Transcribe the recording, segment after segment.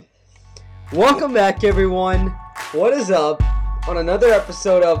Welcome back, everyone. What is up on another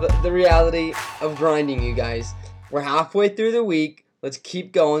episode of The Reality of Grinding, you guys. We're halfway through the week. Let's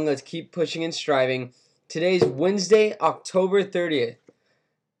keep going. Let's keep pushing and striving. Today's Wednesday, October 30th.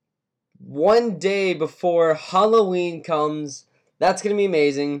 One day before Halloween comes. That's going to be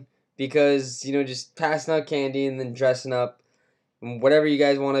amazing because, just passing out candy and then dressing up and whatever you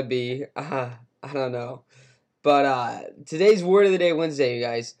guys want to be. I don't know. But today's word of the day, Wednesday, you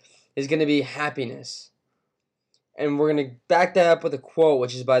guys, is going to be happiness. And we're going to back that up with a quote,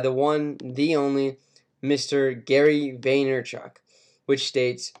 which is by the one, the only, Mr. Gary Vaynerchuk, which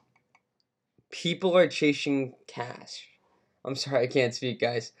states, "People are chasing cash." I'm sorry, I can't speak,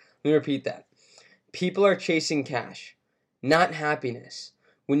 guys. Let me repeat that. People are chasing cash, not happiness.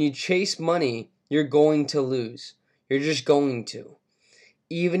 When you chase money, you're going to lose. You're just going to.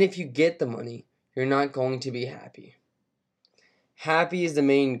 Even if you get the money, you're not going to be happy. Happy is the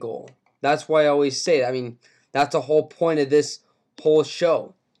main goal. That's why I always say that. That's the whole point of this whole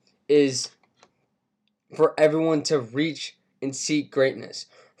show, is for everyone to reach and seek greatness,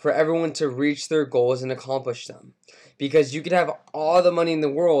 for everyone to reach their goals and accomplish them. Because you could have all the money in the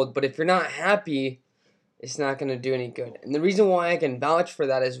world, but if you're not happy, it's not going to do any good. And the reason why I can vouch for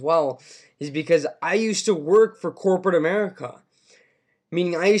that as well is because I used to work for corporate America.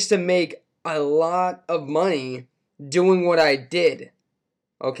 Meaning I used to make a lot of money doing what I did,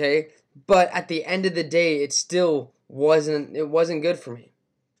 okay? But at the end of the day, it still wasn't good for me.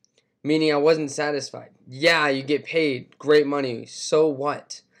 Meaning I wasn't satisfied. Yeah, you get paid great money, so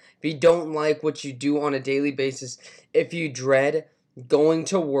what? If you don't like what you do on a daily basis, if you dread going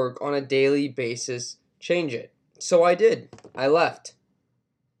to work on a daily basis, change it. So I did. I left.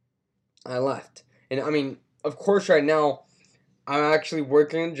 And of course right now, I'm actually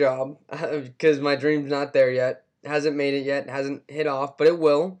working a job because my dream's not there yet. Hasn't made it yet. Hasn't hit off, but it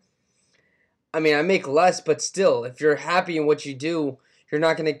will. I make less, but still, if you're happy in what you do, you're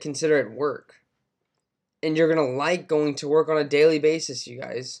not going to consider it work. And you're going to like going to work on a daily basis, you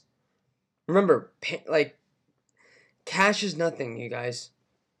guys. Remember, cash is nothing, you guys.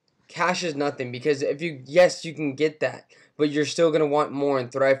 Cash is nothing because yes, you can get that, but you're still going to want more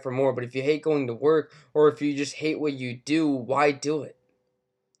and thrive for more. But if you hate going to work, or if you just hate what you do, why do it?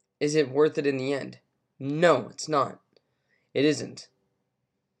 Is it worth it in the end? No, it's not. It isn't.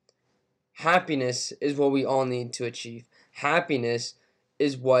 Happiness is what we all need to achieve. Happiness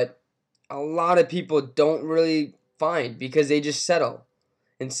is what a lot of people don't really find because they just settle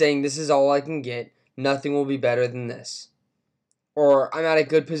and saying, this is all I can get. Nothing will be better than this. Or I'm at a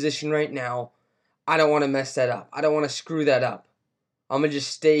good position right now. I don't want to mess that up. I don't want to screw that up. I'm going to just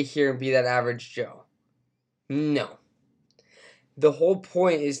stay here and be that average Joe. No. The whole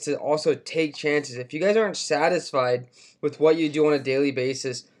point is to also take chances. If you guys aren't satisfied with what you do on a daily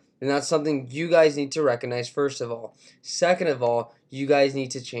basis, then that's something you guys need to recognize, first of all. Second of all, you guys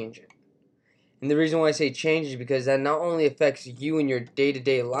need to change it. And the reason why I say change is because that not only affects you in your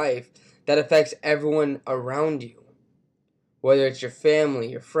day-to-day life, that affects everyone around you. Whether it's your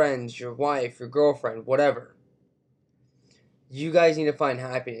family, your friends, your wife, your girlfriend, whatever. You guys need to find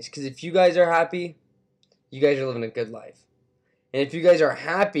happiness. Because if you guys are happy, you guys are living a good life. And if you guys are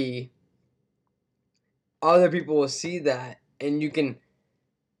happy, other people will see that. And you can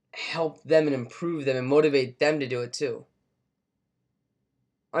help them and improve them and motivate them to do it too.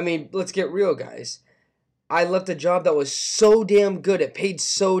 Let's get real, guys. I left a job that was so damn good. It paid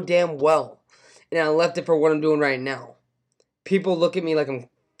so damn well. And I left it for what I'm doing right now. People look at me like I'm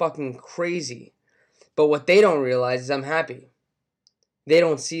fucking crazy. But what they don't realize is I'm happy. They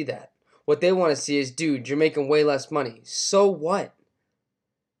don't see that. What they want to see is, dude, you're making way less money. So what?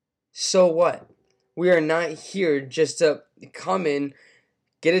 So what? We are not here just to come in,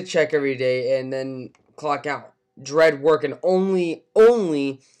 get a check every day, and then clock out. Dread work and only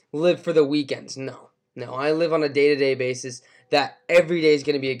live for the weekends. No, I live on a day-to-day basis that every day is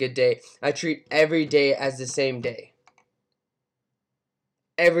going to be a good day. I treat every day as the same day.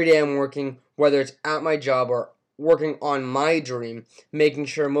 Every day I'm working, whether it's at my job or working on my dream, making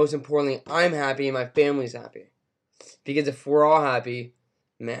sure, most importantly, I'm happy and my family's happy. Because if we're all happy,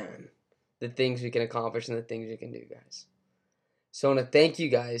 man, the things we can accomplish and the things we can do, guys. So I want to thank you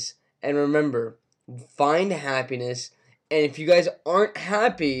guys, and remember, find happiness, and if you guys aren't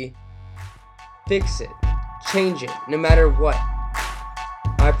happy, fix it, change it, no matter what.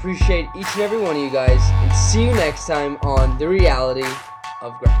 I appreciate each and every one of you guys, and see you next time on The Reality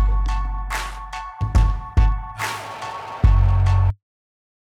of Grinding.